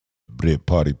Brit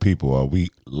Party people, are we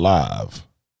live?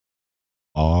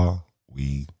 Are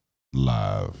we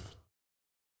live?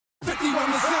 51 to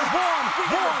 1.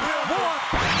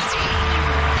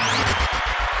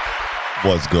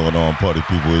 What's going on, party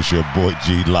people? It's your boy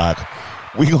G-Lock.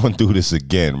 We gonna do this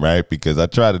again, right? Because I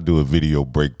tried to do a video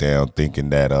breakdown thinking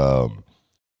that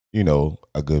you know,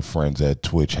 our good friends at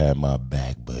Twitch had my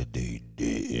back, but they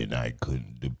didn't.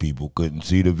 The people couldn't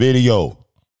see the video.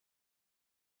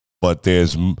 But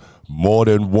there's more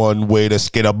than one way to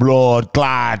skin a blood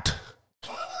clot.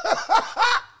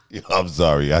 I'm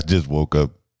sorry, I just woke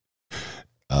up.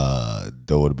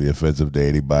 Don't want to be offensive to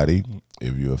anybody.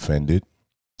 If you're offended,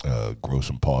 grow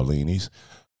some Paulinis.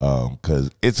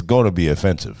 Because it's going to be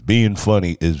offensive. Being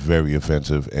funny is very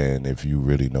offensive, and if you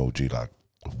really know G-Lock,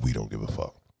 we don't give a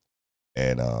fuck.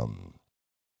 And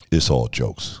it's all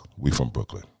jokes. We from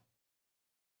Brooklyn.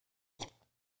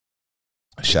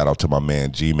 Shout out to my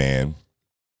man G-Man,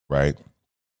 right?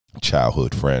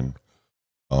 Childhood friend.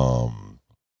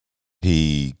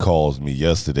 He calls me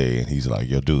yesterday, and he's like,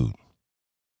 yo, dude,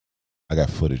 I got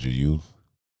footage of you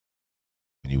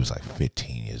when you was like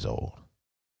 15 years old.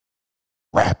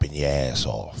 Rapping your ass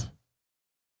off.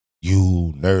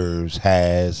 You, Nerves,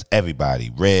 Has, everybody,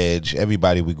 Reg,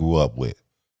 everybody we grew up with.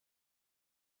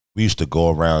 We used to go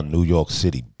around New York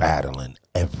City battling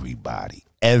everybody.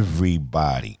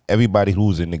 Everybody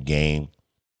who's in the game,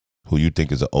 who you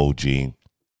think is an OG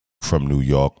from New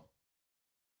York.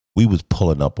 We was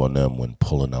pulling up on them when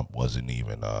pulling up wasn't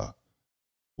even a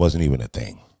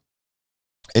thing.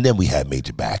 And then we had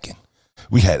major backing.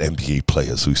 We had NBA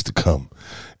players who used to come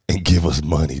and give us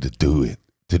money to do it,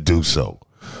 to do so.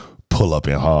 Pull up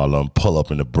in Harlem, pull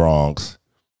up in the Bronx.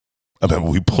 I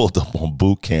remember we pulled up on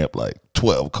boot camp like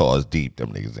 12 cars deep.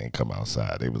 Them niggas ain't come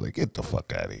outside. They was like, get the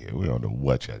fuck out of here. We don't know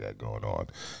what y'all got going on.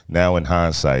 Now in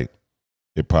hindsight,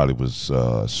 it probably was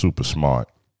super smart.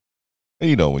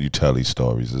 And you know, when you tell these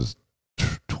stories, it's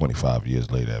 25 years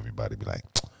later, everybody be like,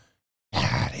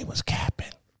 nah, they was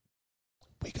capping.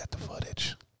 We got the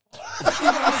footage.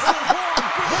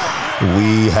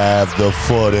 We have the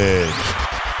footage.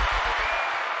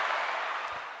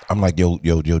 I'm like, yo,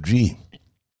 G.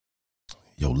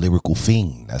 Yo, Lyrical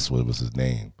Fiend. That's what was his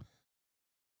name.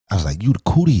 I was like, you the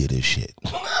cootie of this shit.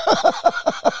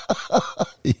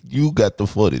 You got the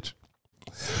footage.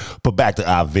 But back to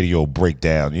our video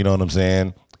breakdown. You know what I'm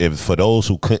saying? If for those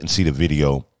who couldn't see the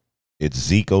video, it's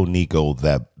Zico Nico,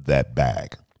 that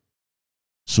bag.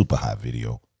 Super hot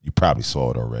video. You probably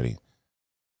saw it already.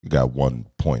 You got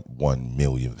 1.1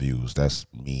 million views. That's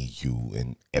me, you,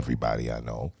 and everybody I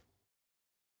know.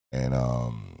 And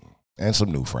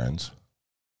some new friends.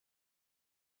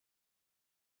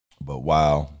 But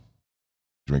while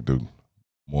drink the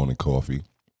morning coffee,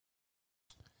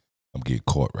 I'm getting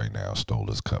caught right now. Stole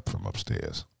his cup from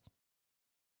upstairs.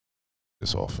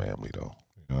 It's all family though.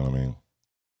 You know what I mean?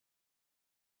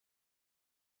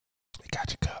 You got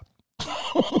your cup.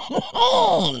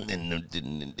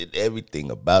 and everything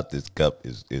about this cup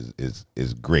is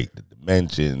great. The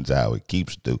dimensions, how it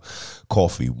keeps the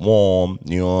coffee warm.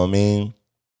 You know what I mean?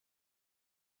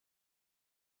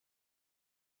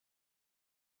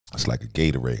 It's like a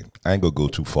Gatorade. I ain't gonna go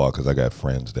too far because I got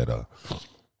friends that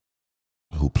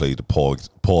who played the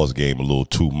pause game a little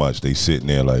too much. They sitting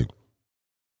there like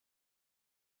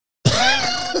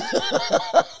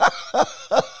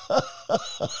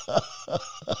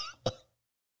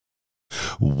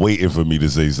waiting for me to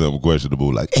say something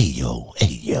questionable, like, hey yo.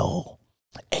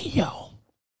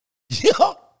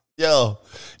 Yo,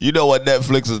 you know what?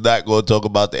 Netflix is not gonna talk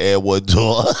about the Air One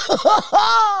tour.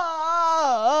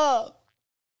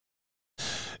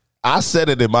 I said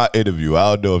it in my interview.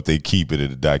 I don't know if they keep it in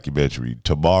the documentary.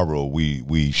 Tomorrow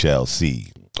we shall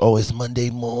see. Oh, it's Monday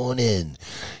morning.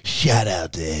 Shout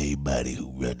out to everybody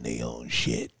who run their own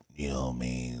shit. You know what I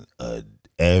mean?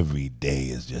 Every day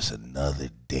is just another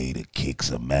day to kick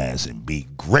some ass and be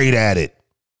great at it.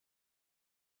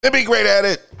 And be great at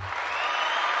it.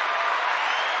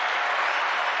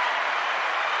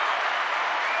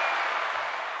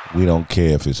 We don't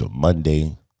care if it's a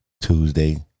Monday,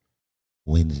 Tuesday,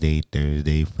 Wednesday,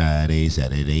 Thursday, Friday,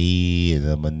 Saturday, and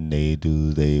a Monday,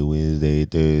 Tuesday, Wednesday,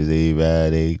 Thursday,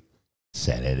 Friday,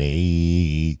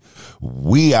 Saturday.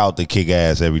 We out to kick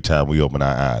ass every time we open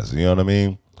our eyes. You know what I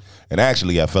mean? And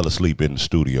actually, I fell asleep in the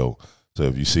studio. So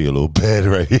if you see a little bed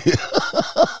right here,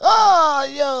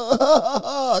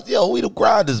 yo, we the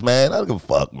grinders, man. I don't give a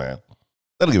fuck, man.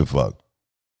 I don't give a fuck.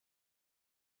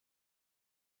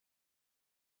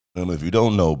 And if you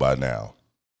don't know by now,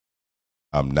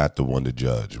 I'm not the one to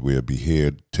judge. We'll be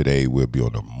here today. We'll be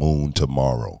on the moon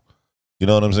tomorrow. You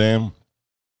know what I'm saying?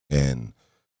 And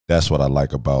that's what I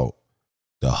like about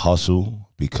the hustle,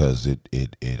 because it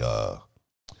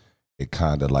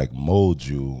kind of like molds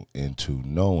you into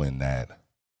knowing that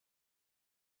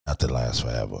nothing lasts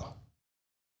forever.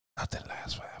 Nothing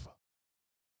lasts forever.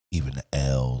 Even the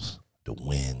L's, the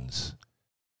wins.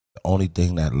 The only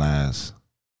thing that lasts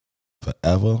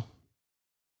forever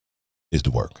is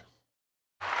the work.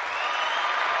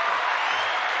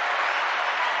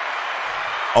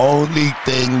 Only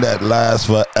thing that lasts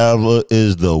forever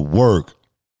is the work.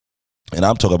 And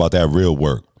I'm talking about that real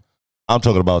work. I'm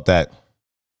talking about that.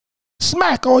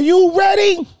 Smack, are you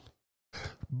ready?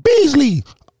 Beasley,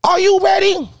 are you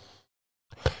ready?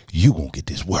 You gonna get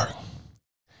this work.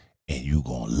 And you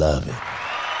gonna love it.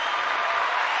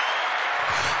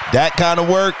 That kind of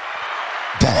work,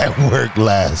 that work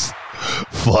lasts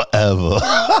forever.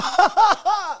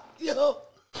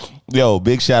 Yo,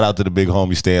 big shout out to the big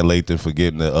homie Stan Lathan for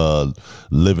getting the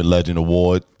Living Legend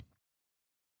Award.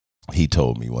 He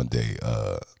told me one day,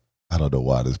 I don't know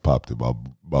why this popped in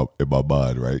my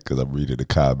mind, right? Because I'm reading the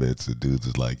comments and dudes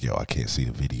is like, yo, I can't see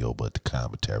the video, but the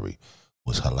commentary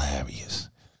was hilarious.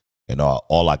 And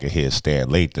all I could hear is Stan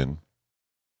Lathan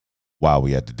while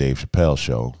we at the Dave Chappelle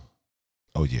show.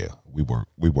 Oh yeah, we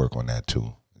work on that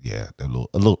too. Yeah, a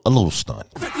little stunt.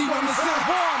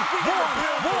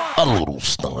 A little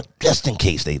stunt. Just in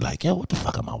case they like, yo, what the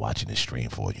fuck am I watching this stream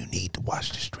for? You need to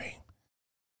watch the stream.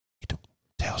 You need to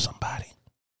tell somebody,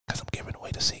 because I'm giving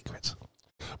away the secrets.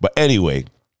 But anyway,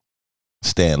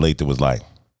 Stan Lathan was like,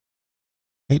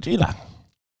 hey G-Lock,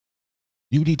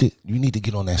 you need to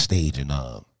get on that stage and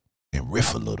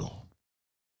riff a little.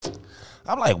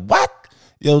 I'm like, what?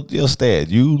 Yo, Stan,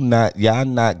 y'all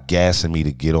not gassing me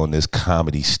to get on this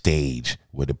comedy stage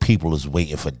where the people is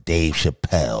waiting for Dave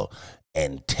Chappelle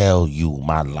and tell you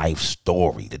my life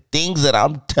story. The things that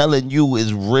I'm telling you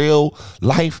is real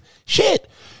life shit.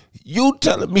 You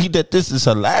telling me that this is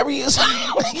hilarious?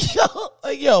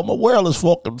 yo, my world is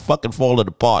fucking falling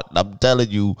apart. And I'm telling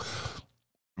you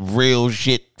real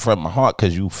shit from my heart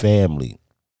because you family.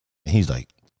 And he's like,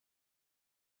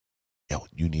 yo,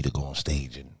 you need to go on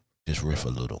stage and just riff a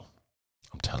little.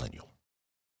 I'm telling you.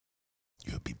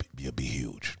 You'll be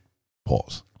huge.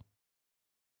 Pause.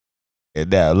 And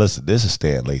now, listen, this is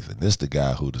Stan Lathan. This is the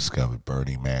guy who discovered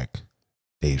Bernie Mac,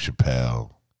 Dave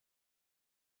Chappelle,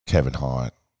 Kevin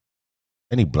Hart,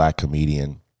 any black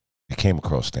comedian that came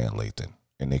across Stan Lathan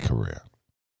in their career.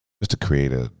 Just the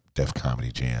creator of Def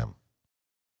Comedy Jam.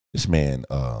 This man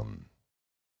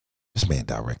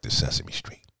directed Sesame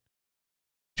Street.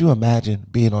 Could you imagine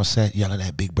being on set yelling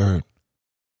at Big Bird?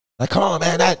 Like, come on,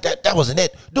 man, that wasn't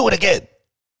it. Do it again.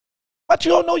 What,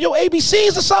 you don't know your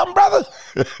ABCs or something, brother?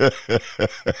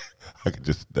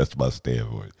 That's my Stan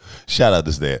voice. Shout out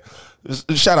to Stan.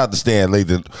 Shout out to Stan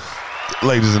Lathan,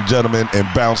 ladies and gentlemen, and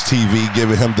Bounce TV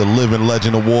giving him the Living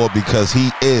Legend Award because he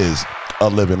is a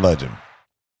living legend.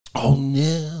 Oh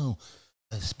no,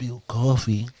 I spilled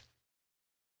coffee.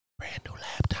 Brand new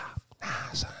laptop.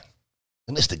 Nah, son.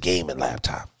 And it's the gaming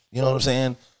laptop. You know what I'm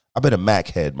saying? I've been a Mac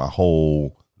head my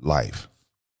whole life.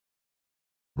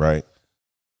 Right?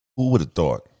 Who would have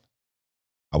thought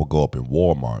I would go up in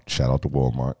Walmart, shout out to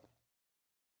Walmart,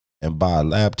 and buy a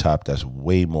laptop that's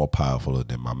way more powerful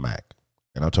than my Mac.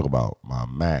 And I'm talking about my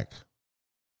Mac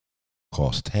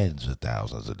cost tens of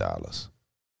thousands of dollars.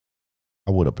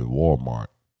 I went up in Walmart,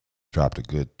 dropped a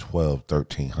good $1,200,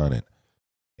 $1,300,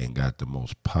 and got the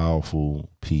most powerful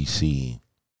PC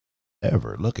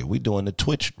ever. Look at, we doing the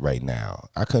Twitch right now.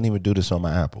 I couldn't even do this on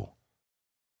my Apple.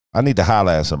 I need to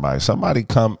holler at somebody. Somebody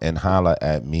come and holler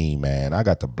at me, man. I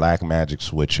got the Blackmagic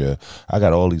switcher. I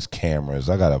got all these cameras.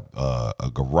 I got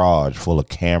a garage full of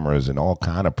cameras and all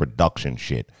kind of production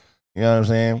shit. You know what I'm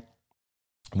saying?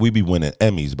 We be winning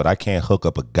Emmys, but I can't hook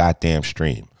up a goddamn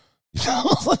stream.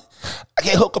 I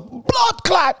can't hook up a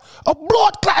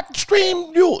blood clot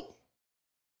stream, dude.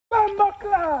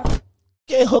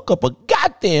 Can't hook up a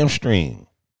goddamn stream.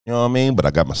 You know what I mean? But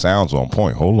I got my sounds on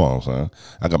point. Hold on, son.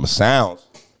 I got my sounds.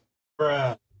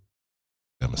 Bruh.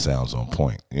 Got my sounds on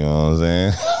point. You know what I'm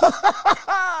saying?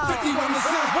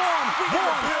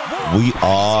 We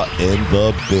are in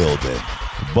the building.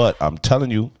 But I'm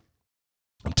telling you,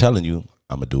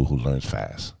 I'm a dude who learns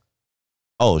fast.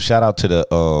 Oh, shout out to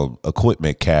the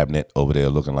equipment cabinet over there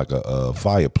looking like a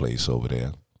fireplace over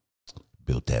there.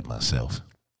 Built that myself.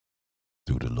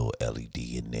 Threw the little LED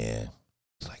in there.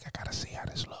 It's like, I gotta see how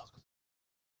this looks.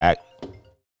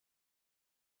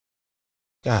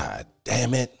 God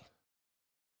damn it.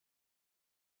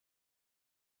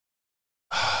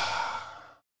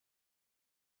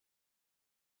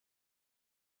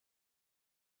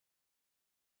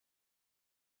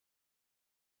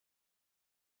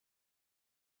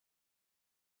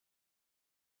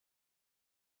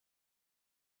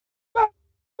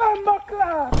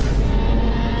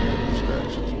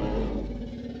 Distractions, man.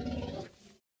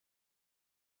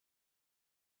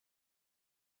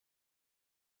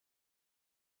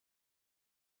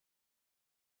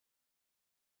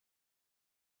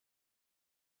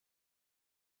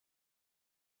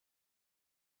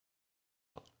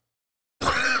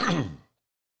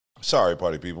 Sorry,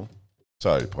 party people.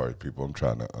 Sorry, party people. I'm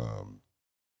trying to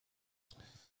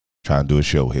do a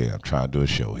show here.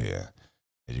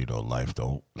 As you know, life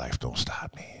don't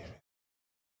stop me.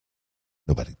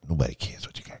 Nobody cares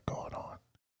what you got going on.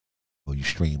 Well, you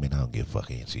streaming, I don't give a fuck.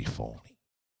 NC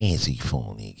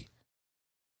phony.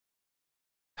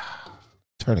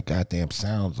 Turn the goddamn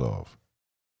sounds off.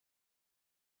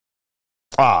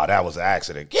 Ah, that was an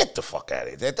accident. Get the fuck out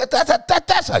of here.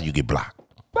 That's how you get blocked.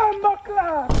 Fuck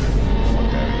out of here.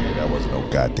 That wasn't no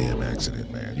goddamn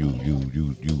accident, man. You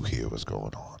hear what's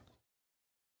going on.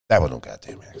 That was no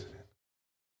goddamn accident.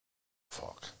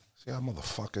 Fuck. See how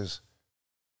motherfuckers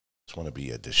just want to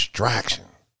be a distraction.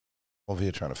 Over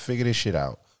here trying to figure this shit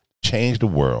out. Change the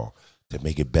world to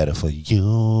make it better for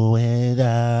you and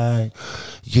I.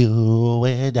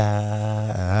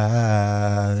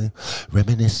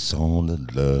 Reminisce on the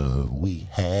love we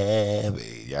have.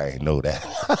 Hey, y'all ain't know that.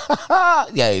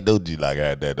 Y'all ain't know G-Lock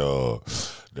had that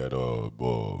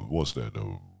what's that,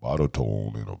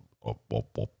 monotone and a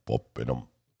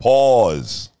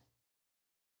pause.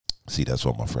 See, that's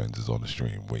what my friends is on the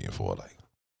stream waiting for, like,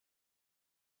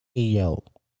 hey, yo.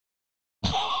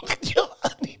 Yo, I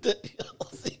need to,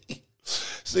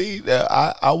 see,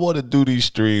 I want to do these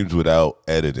streams without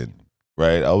editing,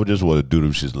 right? I would just want to do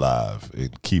them shit live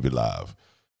and keep it live,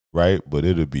 right? But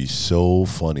it'd be so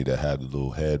funny to have the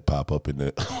little head pop up in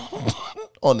the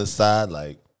on the side,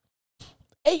 like,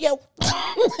 hey, yo.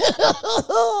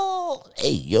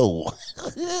 Hey, yo.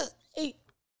 Hey,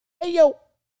 yo.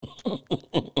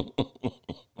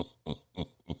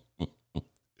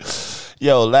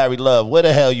 Yo, Larry Love, where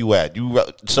the hell you at? You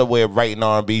somewhere writing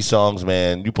R&B songs,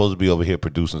 man. You supposed to be over here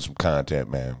producing some content,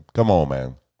 man. Come on,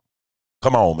 man.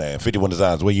 51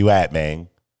 Designs, where you at, man?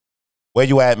 Where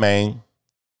you at, man?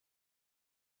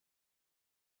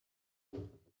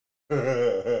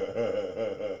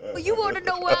 Well, you want to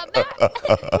know where I'm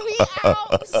at? We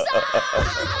outside.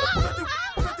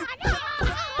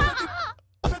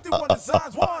 51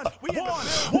 Designs,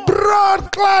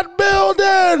 Broadcloud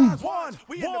building.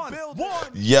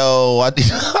 Yo,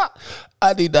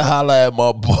 I need to holler at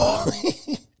my boy.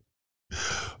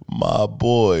 My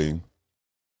boy.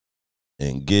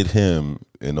 And get him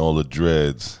and all the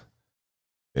dreads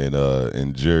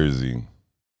in Jersey.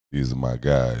 These are my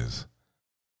guys.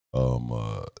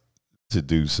 To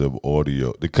do some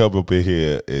audio. They come up in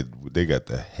here and they got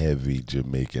the heavy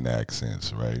Jamaican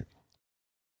accents, right?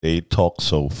 They talk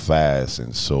so fast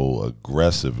and so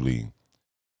aggressively.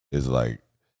 It's like,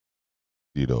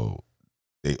 you know,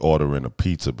 they ordering a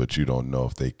pizza, but you don't know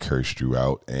if they cursed you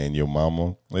out and your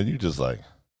mama. And you just like,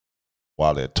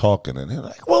 while they're talking, and they're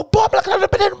like, well,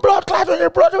 pepperoni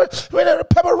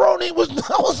was,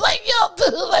 I was like, yo,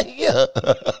 dude, like, yo.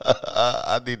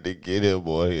 I need to get him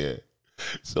on here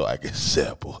so I can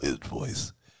sample his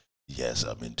voice. Yes,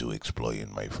 I'm into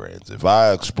exploiting my friends. If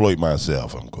I exploit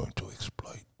myself, I'm going to exploit.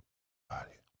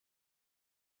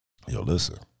 Yo,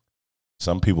 listen.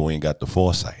 Some people ain't got the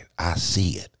foresight. I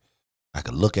see it. I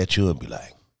could look at you and be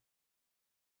like,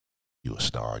 you a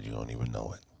star, you don't even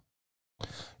know it.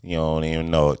 You don't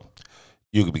even know it.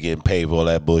 You could be getting paid for all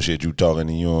that bullshit you talking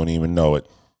and you don't even know it.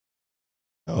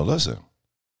 Yo, listen.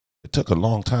 It took a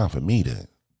long time for me to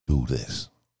do this.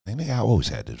 And nigga, I always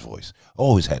had this voice.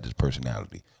 Always had this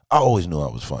personality. I always knew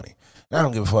I was funny. And I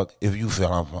don't give a fuck if you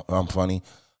feel I'm funny.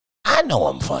 I know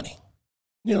I'm funny.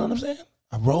 You know what I'm saying?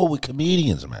 I roll with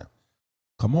comedians, man.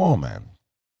 Come on, man.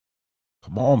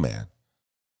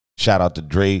 Shout out to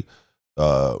Dre,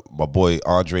 my boy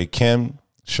Andre Kim.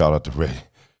 Shout out to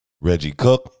Reggie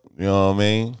Cook. You know what I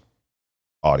mean?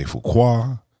 Artie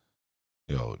Fuqua.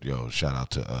 Yo, shout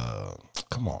out to,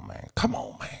 come on, man.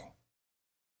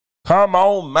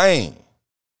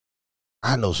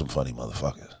 I know some funny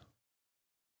motherfuckers.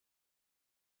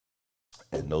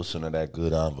 And no sooner that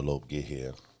good envelope get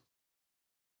here,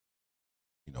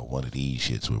 you know, one of these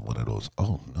shits with one of those,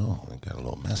 oh no, I got a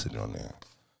little message on there.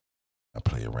 I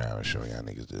play around and show y'all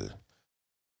niggas the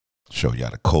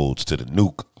codes to the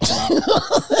nuke.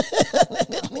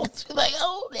 Like,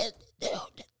 oh, there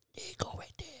you go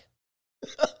right there.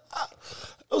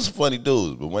 Those funny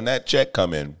dudes, but when that check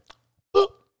come in,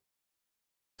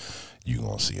 you're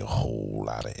going to see a whole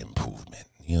lot of improvement.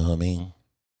 You know what I mean?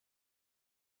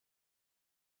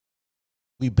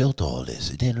 We built all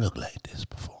this. It didn't look like this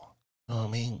before. You know what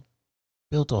I mean?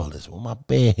 Built all this with my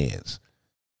bare hands.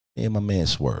 And my man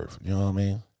Swerve. You know what I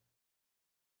mean?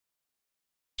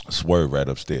 Swerve right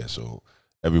upstairs. So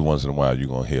every once in a while you're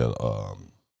gonna hear a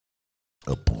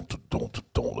boom,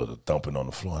 thumping on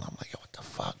the floor. And I'm like, yo, what the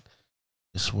fuck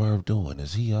is Swerve doing?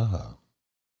 Is he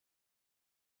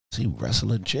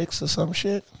wrestling chicks or some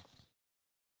shit?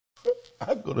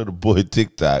 I go to the boy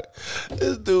TikTok.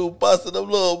 This dude busting them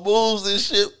little moves and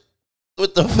shit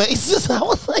with the faces. I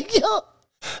was like, yo,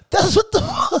 that's what the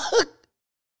fuck?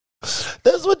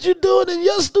 That's what you're doing in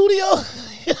your studio?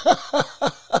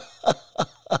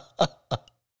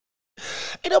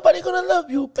 Ain't nobody gonna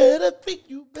love you better, make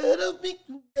you better, make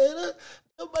you better.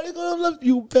 Nobody gonna love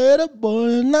you better, boy,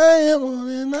 than I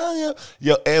am.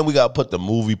 Yo, and we gotta put the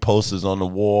movie posters on the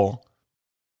wall.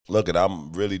 Look,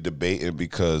 I'm really debating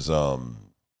because,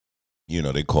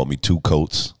 they call me Two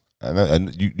Coats.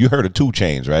 And you heard of 2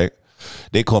 Chainz, right?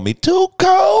 They call me Two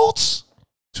Coats.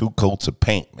 2 coats of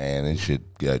paint, man. It should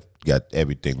got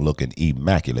everything looking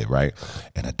immaculate, right?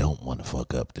 And I don't want to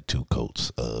fuck up the 2 coats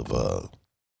of the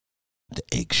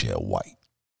eggshell white.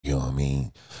 You know what I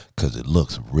mean? Because it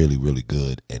looks really, really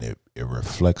good, and it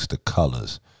reflects the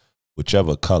colors.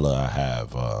 Whichever color I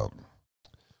have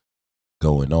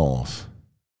going off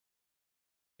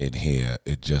in here,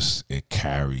 it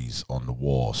carries on the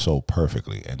wall so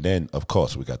perfectly. And then, of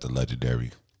course, we got the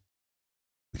legendary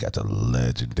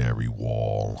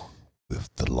wall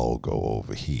with the logo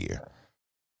over here,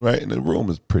 right? And the room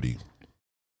is pretty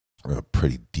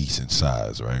decent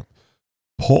size, right?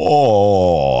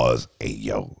 Pause. Hey,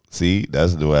 yo. See,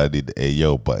 that's the way I did the hey,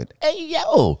 yo button. Hey,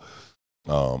 yo.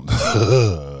 You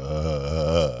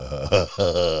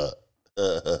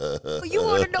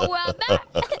want to know where I'm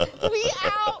at? We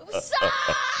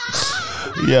outside.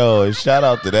 Yo, shout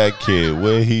out to that kid.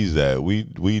 Where he's at. We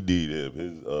need him.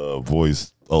 His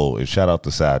voice. Oh, and shout out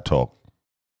to Side Talk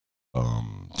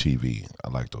TV. I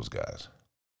like those guys.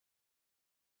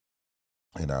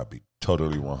 And I'll be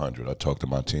totally 100. I talk to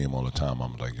my team all the time.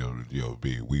 I'm like, yo,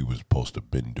 B, we was supposed to have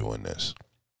been doing this.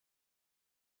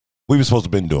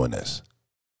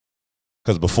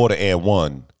 Because before the and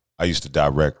one, I used to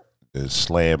direct the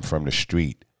Slam from the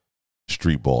Street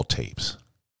ball tapes.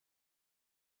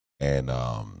 And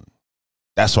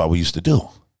that's what we used to do.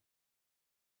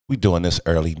 We doing this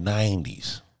early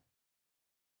 90s.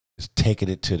 Just taking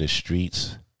it to the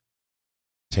streets,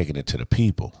 taking it to the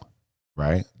people,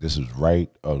 right? This is right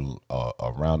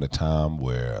around the time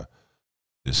where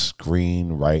the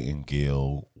Screenwriting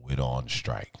Guild went on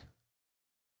strike.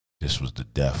 This was the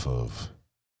death of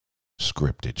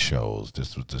scripted shows.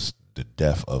 This was the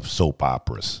death of soap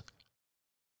operas.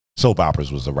 Soap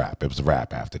operas was a wrap. It was a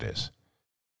wrap after this.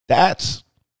 That's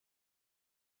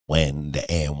when the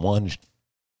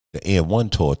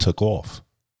N1 tour took off.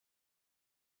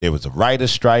 There was a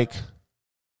writer's strike,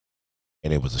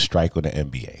 and it was a strike on the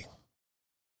NBA.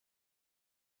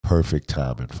 Perfect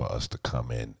timing for us to come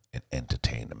in and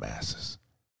entertain the masses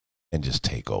and just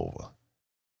take over.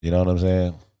 You know what I'm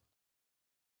saying?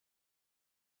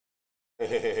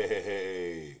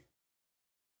 Hey.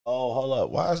 Oh, hold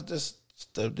up. Why is this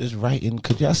writing?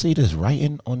 Could y'all see this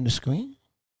writing on the screen?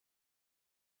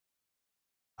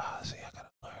 See, I gotta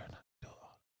learn how to do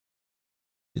all.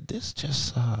 Did this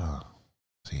just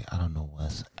see, I don't know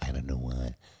what's going on.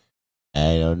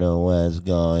 I don't know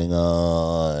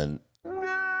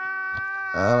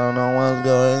what's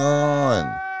going on.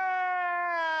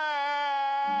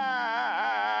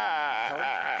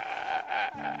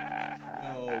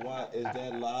 Oh, what is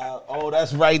that loud? Oh,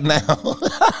 that's right now.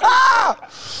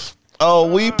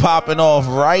 Oh, we popping off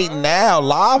right now,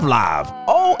 live.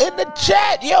 Oh, in the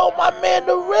chat, yo, my man,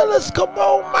 the realest. Come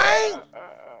on, man.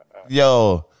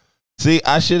 Yo, see,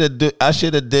 I should have did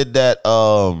that.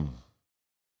 Oh,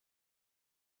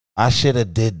 this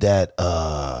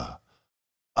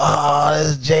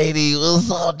JD.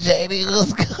 What's up, JD?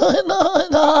 What's going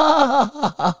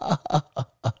on?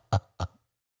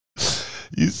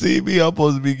 You see me? I'm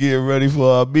supposed to be getting ready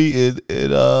for our meeting,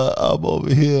 and I'm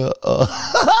over here.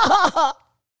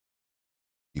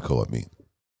 You call me?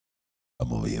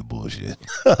 I'm over here bullshit.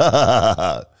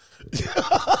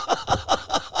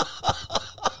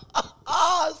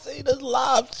 See this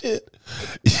live shit.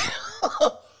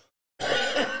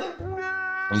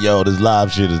 Yo, this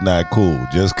live shit is not cool.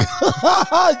 Just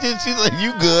she's like,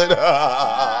 you good?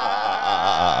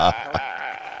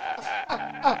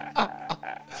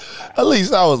 At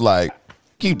least I was like,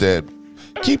 keep the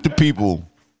people.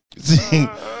 See,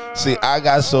 I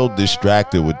got so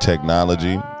distracted with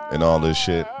technology and all this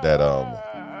shit that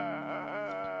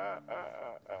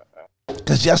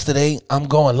because yesterday I'm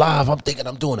going live. I'm thinking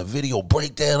I'm doing a video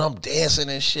breakdown. I'm dancing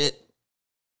and shit.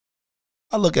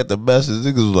 I look at the message,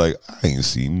 niggas was like, I ain't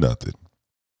seen nothing.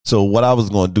 So what I was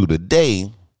gonna do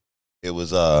today, it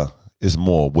was it's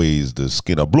more ways to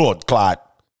skin a blood clot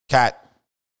cat.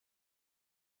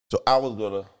 So I was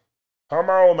gonna come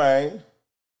on, man.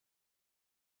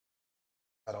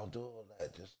 I don't do all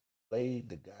that. Just play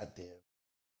the goddamn.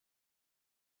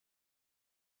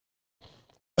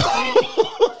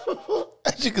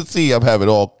 As you can see, I'm having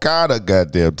all kind of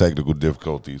goddamn technical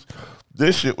difficulties.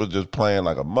 This shit was just playing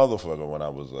like a motherfucker when I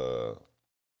was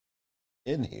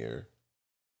in here.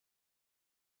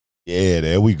 Yeah,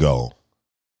 there we go.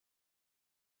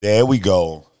 There we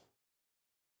go.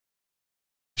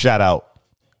 Shout out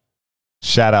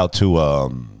to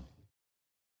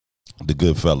the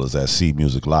good fellas at C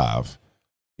Music Live.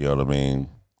 You know what I mean?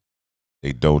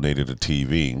 They donated a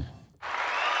TV.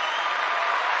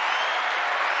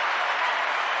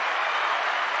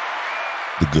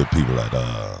 The good people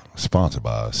at sponsored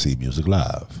by C Music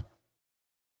Live.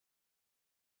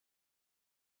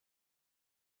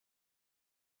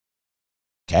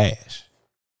 Cash.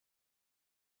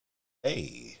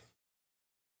 Hey.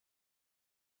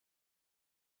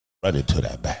 Run into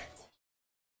that back.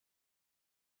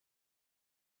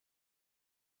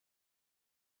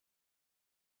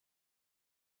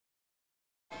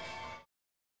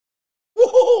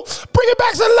 Woo-hoo! Bring it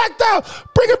back, Selector!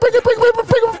 Bring it.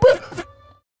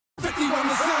 51 to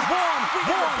 1.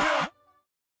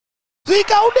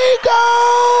 Nico!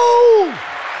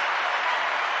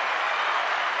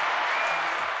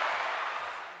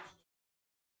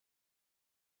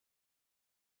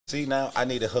 See, now I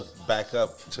need to hook back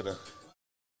up to the...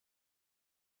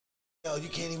 Yo, you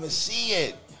can't even see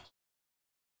it.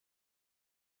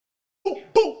 Boop,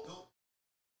 boop.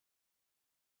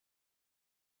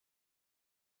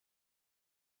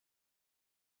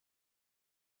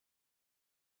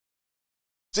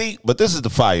 See, but this is the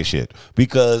fire shit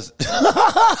because the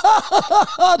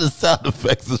sound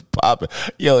effects is popping.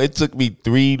 Yo, it took me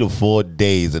 3 to 4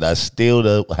 days and I still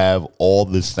don't have all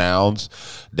the sounds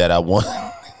that I want.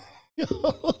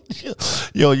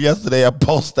 Yo, yesterday I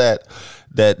posted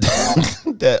that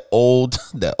OG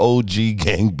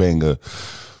gangbanger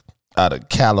out of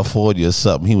California or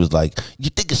something. He was like,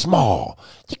 "You think it's small?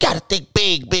 You gotta think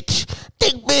big, bitch.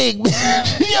 Think big."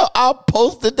 Yo, I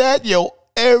posted that. Yo,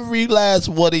 every last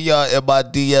one of y'all in my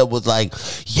DM was like,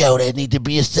 "Yo, that need to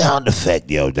be a sound effect.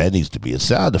 Yo, that needs to be a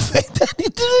sound effect. That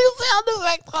needs to be a sound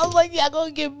effect." I was like, "Y'all gonna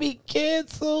get me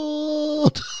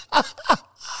canceled?"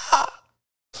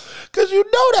 Because you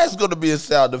know that's going to be a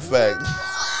sound effect. 51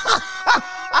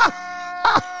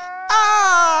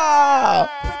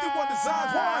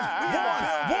 designs,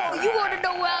 one. You want to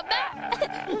know where I'm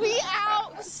at? We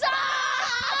outside.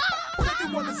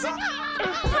 51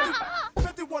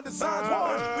 designs,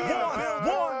 one.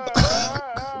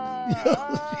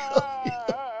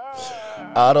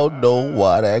 I don't know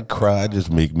why that cry just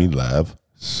make me laugh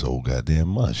so goddamn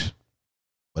much.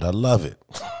 But I love it.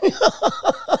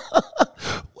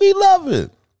 We love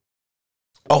it.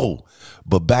 Oh,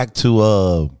 but back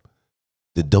to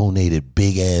the donated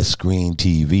big ass screen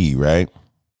TV, right?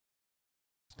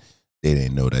 They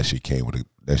didn't know that shit came with a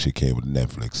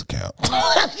Netflix account.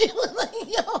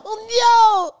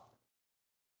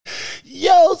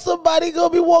 Yo, somebody gonna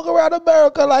be walking around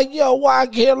America like, yo, why I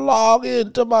can't log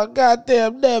into my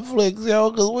goddamn Netflix,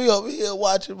 yo? Because we over here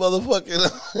watching motherfucking.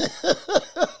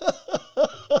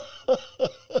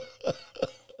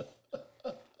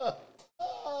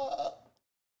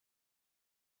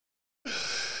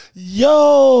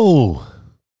 Yo,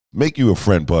 make you a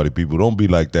friend, party people. Don't be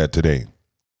like that today.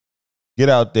 Get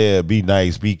out there, be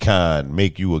nice, be kind,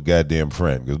 make you a goddamn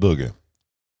friend. Because look at,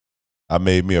 I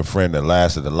made me a friend that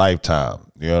lasted a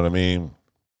lifetime. You know what I mean?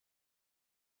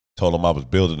 Told him I was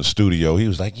building a studio. He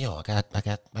was like, "Yo, I got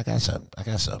something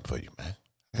for you, man.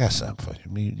 I got something for you. I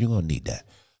mean, you're gonna need that."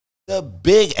 The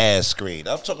big ass screen.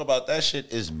 I'm talking about that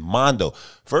shit is mondo.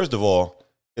 First of all,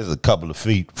 it's a couple of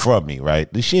feet from me,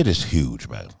 right? This shit is huge,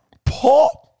 man.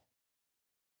 Pause.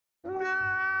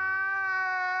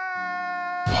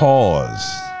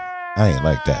 I ain't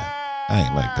like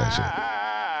that shit.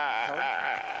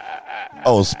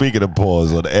 Oh, speaking of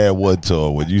pause, on the Air One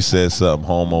tour, when you said something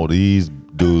homo, these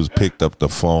dudes picked up the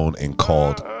phone and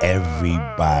called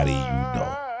everybody you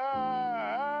know.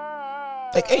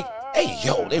 Like, hey,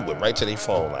 yo, they went right to their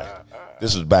phone. Like,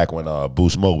 this was back when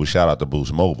Boost Mobile, shout out to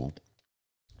Boost Mobile.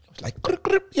 Like,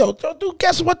 yo, dude,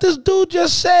 guess what this dude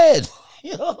just said?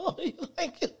 Yo, like,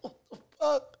 what the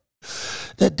fuck?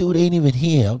 That dude ain't even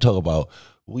here. I'm talking about,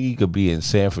 we could be in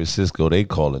San Francisco. They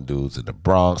calling dudes in the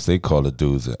Bronx. They calling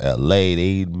dudes in L.A.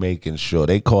 They making sure.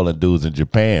 They calling dudes in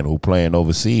Japan who playing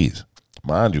overseas.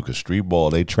 Mind you, because street ball,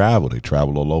 they travel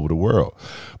all over the world.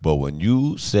 But when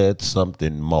you said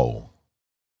something mo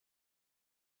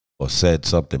or said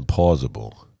something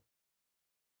plausible,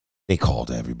 they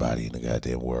called everybody in the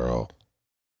goddamn world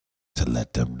to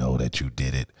let them know that you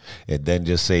did it. And then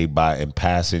just say by in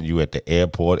passing you at the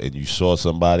airport and you saw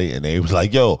somebody and they was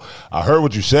like, yo, I heard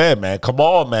what you said, man. Come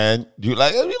on, man. You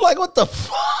like what the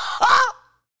fuck?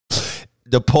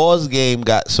 The pause game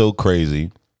got so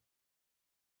crazy,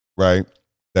 right?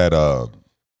 That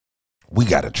we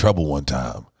got in trouble one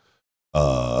time.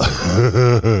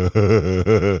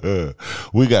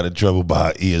 We got in trouble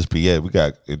by ESPN. We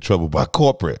got in trouble by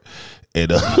corporate.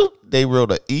 And they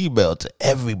wrote an email to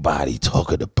everybody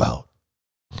talking about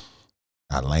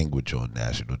our language on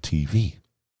national TV.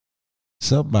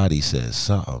 Somebody says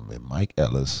something, and Mike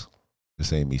Ellis,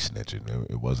 this ain't me snitching,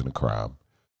 it wasn't a crime,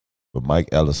 but Mike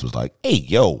Ellis was like, hey,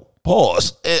 yo,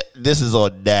 pause. This is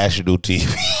on national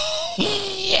TV.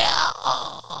 Yeah.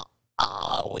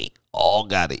 We all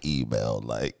got an email.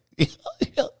 Like, and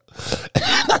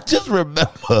I just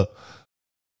remember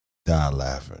die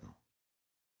laughing.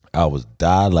 I was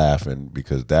die laughing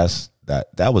because that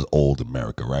was old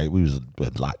America, right? We was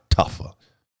a lot tougher.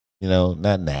 You know,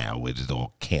 not now. We're just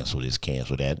all cancel this,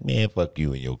 cancel that. Man, fuck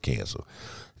you and your cancel.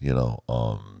 You know,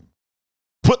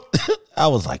 but I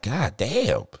was like, God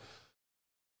damn.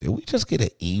 Did we just get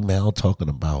an email talking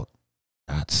about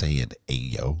not saying hey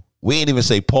yo? We ain't even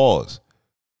say pause.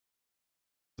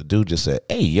 The dude just said,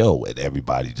 hey yo, and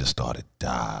everybody just started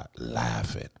die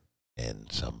laughing.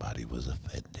 And somebody was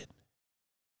offended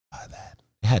by that.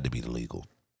 It had to be legal.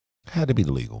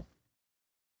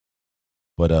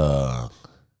 But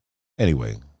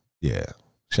anyway, yeah.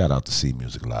 Shout out to C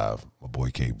Music Live, my boy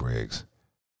K Briggs.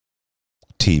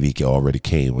 TV already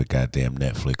came with goddamn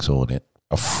Netflix on it.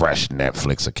 A fresh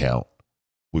Netflix account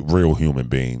with real human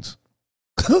beings.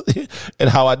 And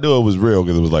how I knew it was real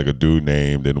because it was like a dude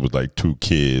named and it was like 2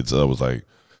 kids. I was like,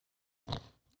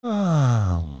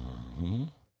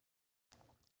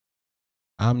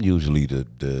 I'm usually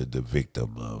the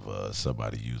victim of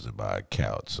somebody using my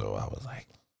account. So I was like,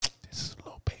 this is a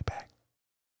little payback.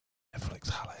 Netflix,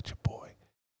 holla at your boy.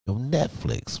 Yo,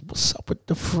 Netflix, what's up with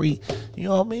the free, you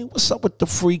know what I mean? What's up with the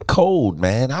free code,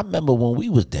 man? I remember when we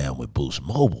was down with Boost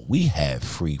Mobile, we had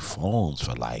free phones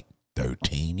for like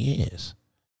 13 years.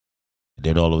 And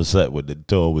then all of a sudden, when the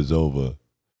tour was over,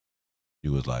 he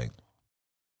was like,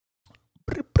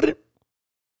 brip, brip.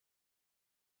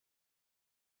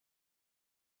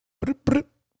 Brip, brip.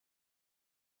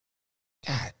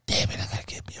 God damn it, I gotta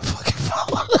get me a fucking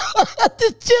phone.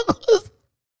 The jiggles.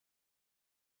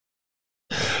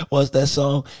 What's that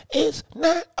song? It's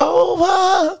not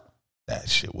over. That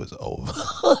shit was over.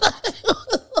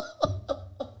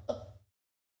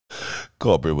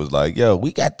 Corporate was like, yo,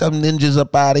 we got them ninjas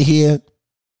up out of here.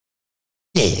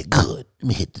 Yeah, good. Let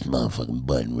me hit this motherfucking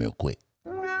button real quick.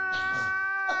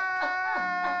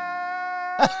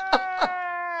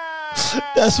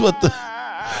 That's what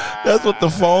the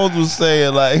phones was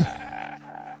saying, like.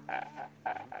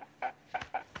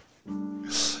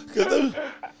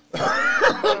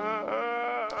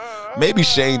 Maybe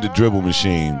Shane the Dribble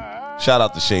Machine. Shout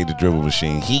out to Shane the Dribble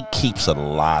Machine. He keeps a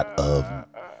lot of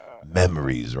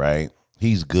memories, right?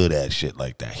 He's good at shit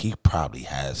like that. He probably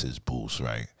has his boost,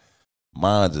 right?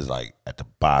 Mine's is like at the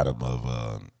bottom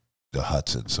of the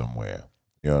Hudson somewhere.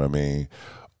 You know what I mean?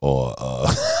 Or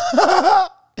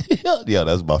yeah,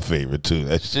 that's my favorite too.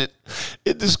 That shit,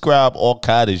 it describes all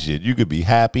kind of shit. You could be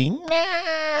happy,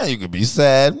 nah. You could be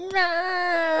sad,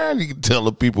 nah. You can tell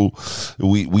the people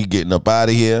we getting up out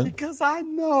of here. Because I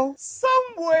know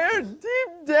somewhere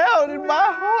deep down in my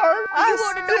heart, I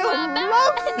still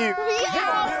love you.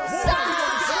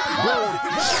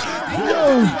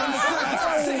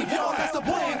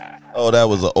 Oh, that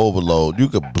was an overload. You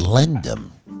could blend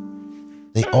them.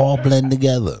 They all blend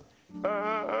together.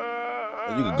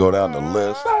 And you could go down the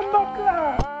list.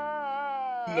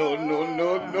 No.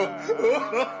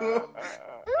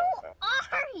 Who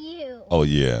are you? Oh,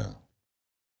 yeah.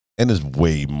 And it's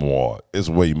way more. It's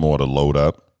way more to load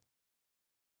up.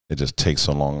 It just takes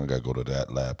so long. I got to go to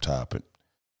that laptop. And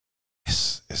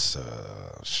it's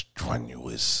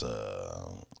strenuous.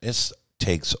 It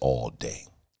takes all day,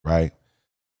 right?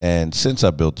 And since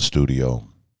I built the studio,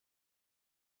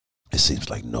 it seems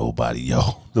like nobody,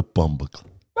 the Bumba Club.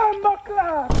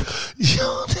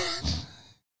 Yo,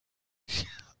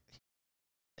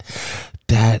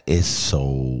 that is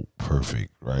so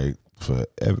perfect, right? For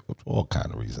all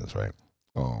kind of reasons, right?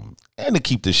 And to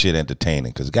keep this shit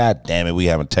entertaining, because god damn it, we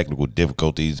having technical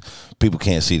difficulties. People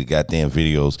can't see the goddamn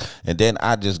videos, and then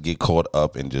I just get caught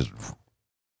up in just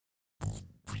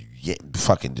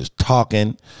fucking just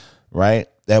talking, right?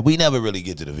 That we never really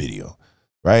get to the video,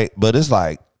 right? But it's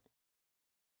like,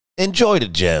 enjoy the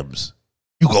gems.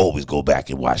 You can always go back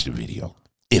and watch the video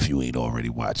if you ain't already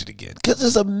watched it again. Because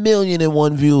it's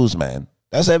 1,000,001 views, man.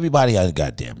 That's everybody I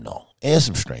goddamn know. And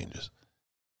some strangers.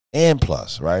 And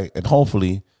plus, right? And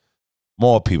hopefully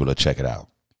more people will check it out.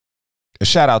 A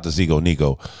shout out to Zigo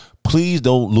Nico. Please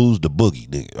don't lose the boogie,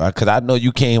 nigga. Right? Because I know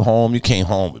you came home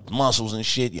with muscles and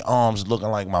shit. Your arms looking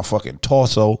like my fucking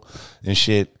torso and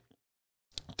shit.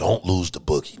 Don't lose the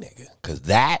boogie, nigga. Because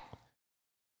that,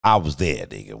 I was there,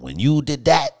 nigga. When you did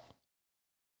that,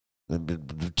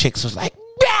 the chicks was like,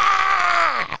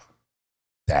 bah!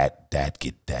 That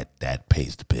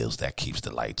pays the bills. That keeps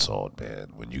the lights on,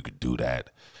 man. When you could do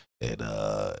that, and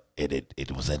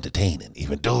it was entertaining.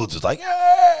 Even dudes was like,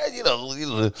 yeah, you know.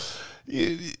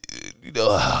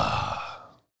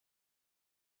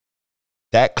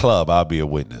 That club, I'll be a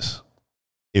witness.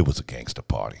 It was a gangster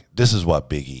party. This is what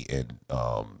Biggie and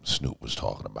Snoop was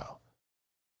talking about.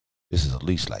 This is at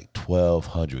least like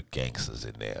 1,200 gangsters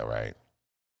in there, right?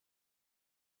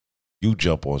 You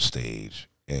jump on stage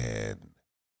and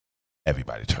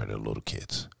everybody turn to little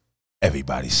kids.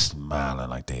 Everybody's smiling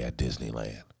like they at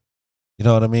Disneyland. You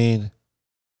know what I mean?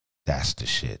 That's the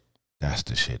shit. That's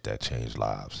the shit that changed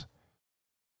lives.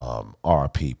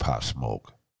 R.I.P. Pop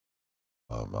Smoke.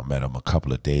 I met him a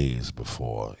couple of days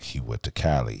before he went to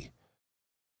Cali.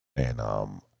 And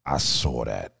I saw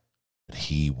that.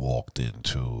 He walked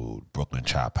into Brooklyn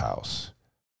Chop House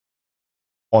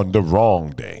on the wrong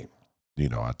day. You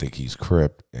know, I think he's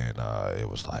Crip, and it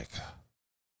was like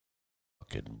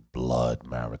fucking blood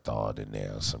marathon in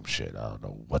there or some shit. I don't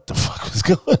know what the fuck was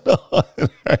going on,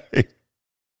 right?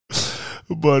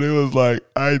 But it was like,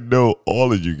 I know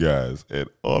all of you guys, and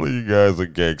all of you guys are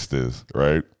gangsters,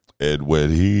 right? And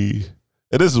when and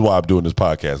this is why I'm doing this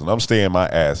podcast, and I'm staying my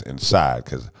ass inside,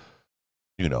 because,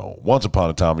 you know, once upon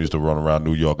a time I used to run around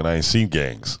New York and I ain't seen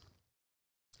gangs.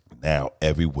 Now,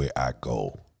 everywhere I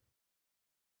go,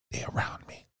 they're around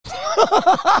me.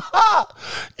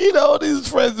 You know, these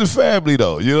friends and family,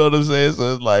 though. You know what I'm saying?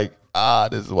 So it's like,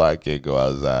 this is why I can't go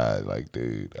outside. Like,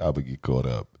 dude, I'm going to get caught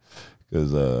up.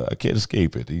 Because I can't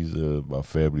escape it. These are my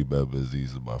family members.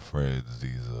 These are my friends.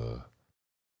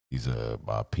 These are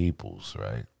my peoples,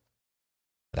 right?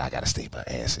 But I got to stay my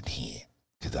ass in here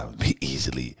because I'm be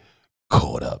easily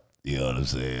caught up. You know what I'm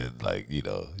saying? Like, you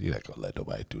know, you're not going to let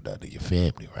nobody do nothing to your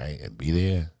family, right? And be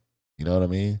there. You know what I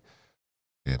mean?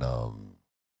 And,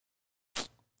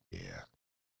 yeah.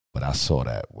 But I saw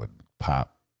that when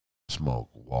Pop Smoke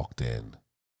walked in.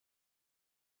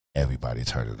 Everybody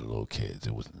turned to the little kids.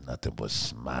 It was nothing but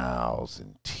smiles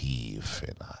and teeth.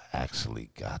 And I actually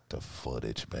got the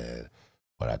footage, man.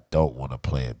 But I don't want to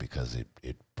play it because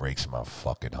it breaks my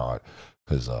fucking heart.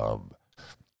 Because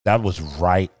that was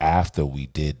right after we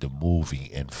did the movie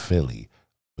in Philly,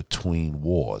 Between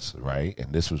Wars, right?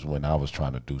 And this was when I was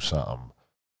trying to do something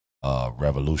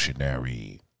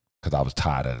revolutionary, because I was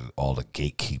tired of all the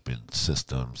gatekeeping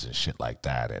systems and shit like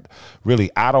that. And really,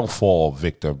 I don't fall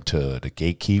victim to the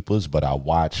gatekeepers, but I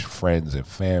watch friends and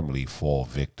family fall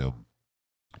victim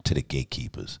to the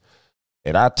gatekeepers.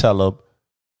 And I tell them,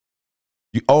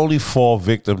 you only fall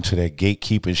victim to that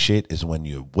gatekeeping shit is when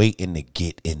you're waiting to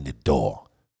get in the door.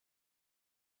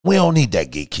 We don't need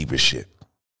that gatekeeper shit,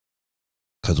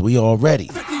 because we already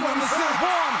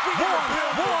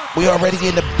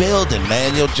in the building,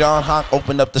 man. Yo, John Hawk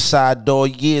opened up the side door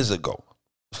years ago.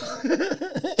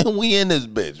 And we in this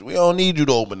bitch. We don't need you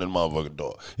to open the motherfucking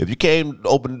door. If you came to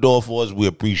open the door for us, we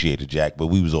appreciate it, Jack, but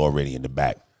we was already in the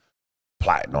back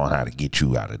plotting on how to get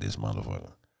you out of this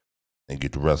motherfucker and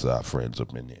get the rest of our friends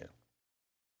up in there.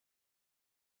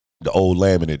 The old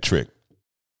laminate trick.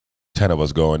 10 of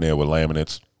us go in there with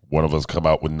laminates. One of us come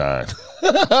out with 9.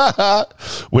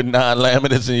 With 9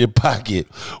 laminates in your pocket.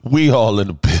 We all in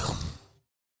the building.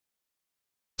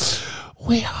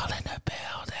 We all in the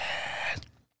building.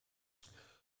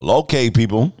 Well, okay,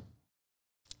 people.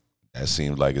 That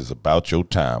seems like it's about your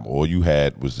time. All you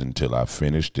had was until I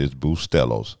finished this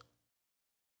Bustellos.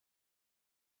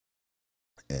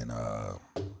 And,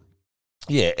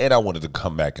 yeah, and I wanted to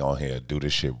come back on here and do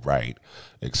this shit right.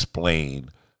 Explain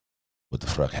what the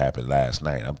fuck happened last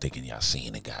night. I'm thinking y'all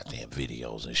seen the goddamn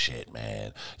videos and shit,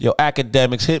 man. Yo,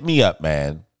 academics, hit me up,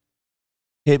 man.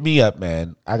 Hit me up,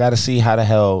 man. I got to see how the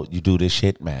hell you do this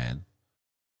shit, man.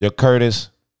 Yo, Curtis,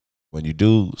 when you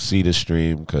do see the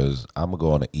stream, because I'm going to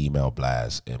go on an email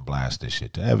blast and blast this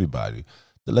shit to everybody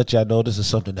to let y'all know this is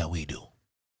something that we do.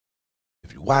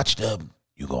 If you watch them,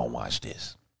 you going to watch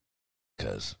this,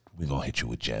 because we going to hit you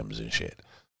with gems and shit.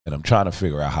 And I'm trying to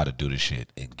figure out how to do this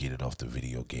shit and get it off the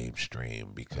video game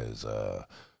stream because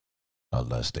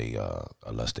unless they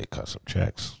cut some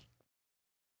checks.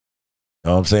 You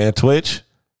know what I'm saying? Twitch.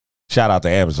 Shout out to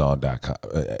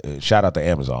Amazon.com. Shout out to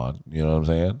Amazon. You know what I'm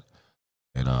saying?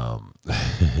 And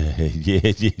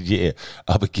yeah.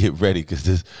 I'm gonna get ready because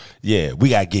this. Yeah, we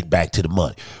gotta get back to the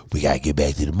money. We gotta get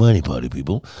back to the money, party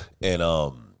people. And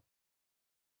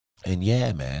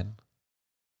yeah, man.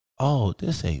 Oh,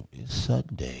 it's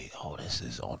Sunday. Oh, this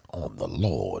is on the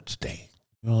Lord's Day.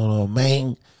 You know what I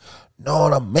mean? Know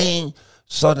what I mean?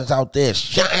 Sun is out there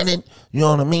shining. You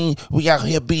know what I mean? We out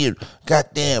here being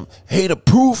goddamn hater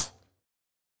proof.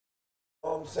 You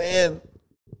know what I'm saying?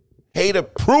 Hater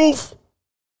proof.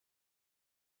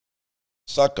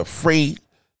 Sucker free.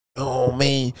 You know what I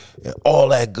mean? And all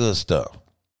that good stuff.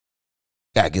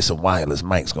 Gotta get some wireless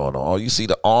mics going on. Oh, you see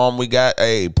the arm we got?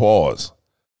 Hey, pause.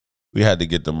 We had to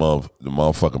get the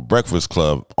motherfucking Breakfast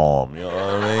Club arm. You know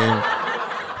what I mean?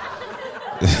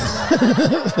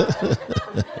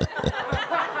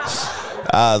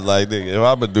 I was like, nigga, if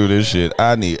I'm gonna do this shit,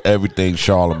 I need everything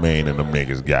Charlemagne and them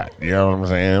niggas got. You know what I'm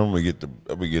saying? I'm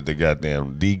gonna get the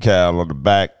goddamn decal on the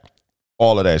back,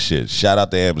 all of that shit. Shout out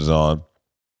to Amazon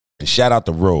and shout out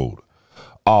to Rode,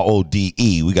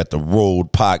 RODE. We got the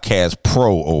Rode Podcast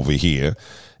Pro over here.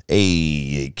 Hey,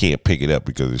 you can't pick it up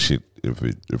because the shit.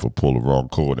 If I pull the wrong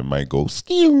cord, it might go.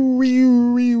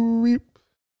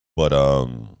 But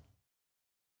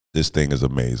this thing is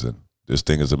amazing. This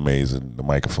thing is amazing. The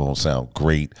microphones sound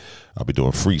great. I'll be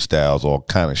doing freestyles, all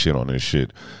kind of shit on this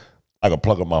shit. I can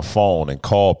plug up my phone and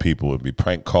call people and be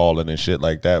prank calling and shit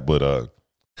like that. But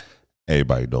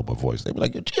everybody know my voice. They be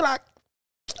like, yo, G-Lock,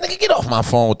 nigga, get off my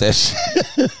phone with that shit.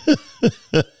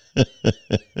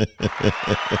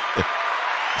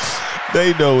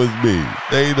 They know it's me.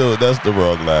 They know that's the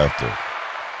wrong laughter.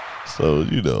 So,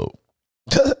 you know,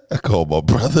 I called my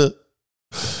brother.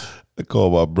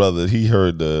 He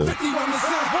heard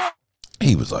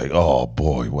he was like, oh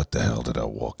boy, what the hell did I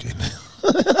walk in?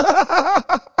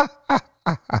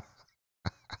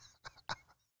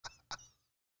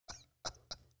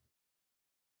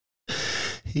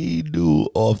 He knew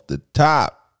off the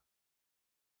top.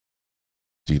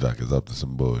 G-Lock is up to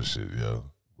some bullshit, yo.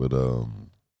 But the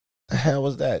hell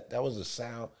was that? That was a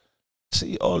sound.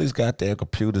 See, all these goddamn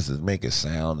computers is making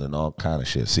sound and all kind of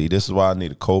shit. See, this is why I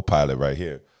need a co-pilot right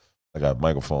here. I got a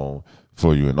microphone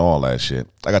for you and all that shit.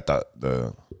 I got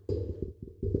the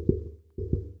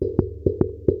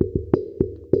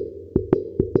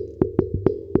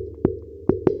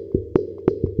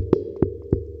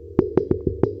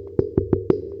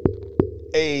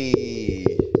Hey.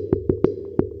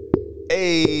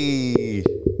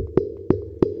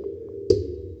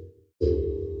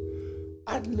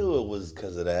 I knew it was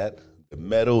because of that. The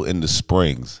metal in the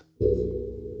springs.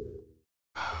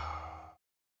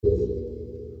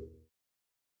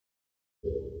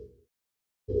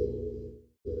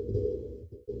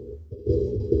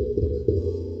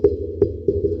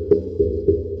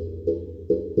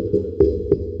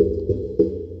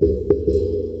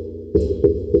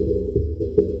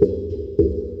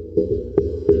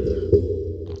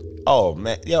 Oh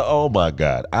man, yo, oh my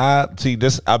God. I've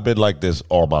been like this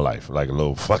all my life, like a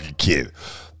little fucking kid.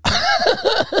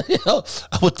 Yo,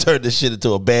 I would turn this shit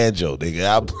into a banjo, nigga.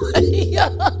 I play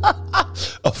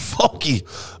a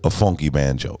funky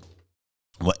banjo.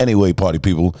 Well, anyway, party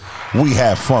people, we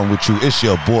have fun with you. It's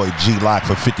your boy G-Lock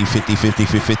for 50, 50, 50,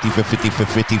 50, 50, for 50, for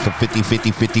 50, for 50,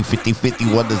 50, 50, 50,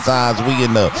 51 designs. We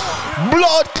in the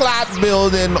blood clot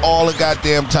building all the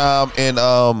goddamn time.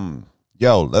 And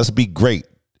yo, let's be great.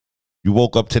 You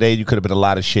woke up today, you could have been a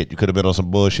lot of shit. You could have been on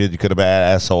some bullshit. You could have been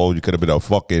an asshole. You could have been a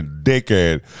fucking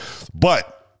dickhead.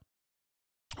 But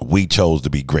we chose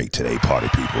to be great today, party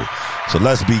people. So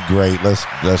let's be great. Let's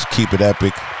keep it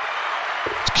epic.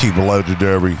 Let's keep it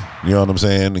legendary. You know what I'm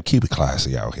saying? And keep it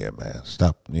classy out here, man.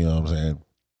 Stop, you know what I'm saying?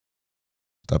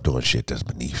 Stop doing shit that's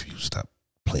beneath you. Stop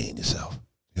playing yourself.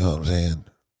 You know what I'm saying?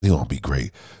 We gonna be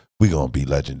great. We gonna be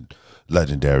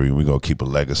legendary. We gonna keep a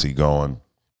legacy going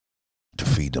to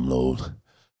feed them little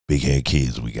big head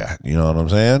kids we got. You know what I'm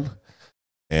saying?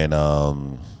 And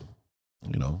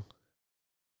you know,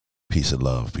 peace and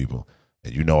love, people.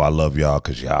 And you know I love y'all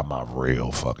because y'all my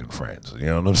real fucking friends. You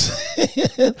know what I'm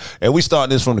saying? And we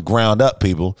starting this from the ground up,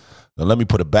 people. Now let me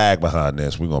put a bag behind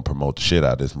this. We're going to promote the shit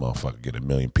out of this motherfucker. Get 1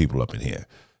 million people up in here.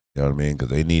 You know what I mean? Because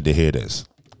they need to hear this.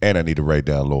 And I need to write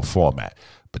down a little format.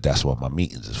 But that's what my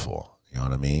meetings is for. You know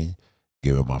what I mean?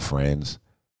 Give it my friends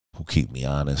who keep me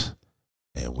honest.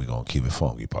 And we're going to keep it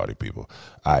funky, party people.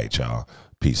 All right, y'all.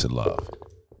 Peace and love.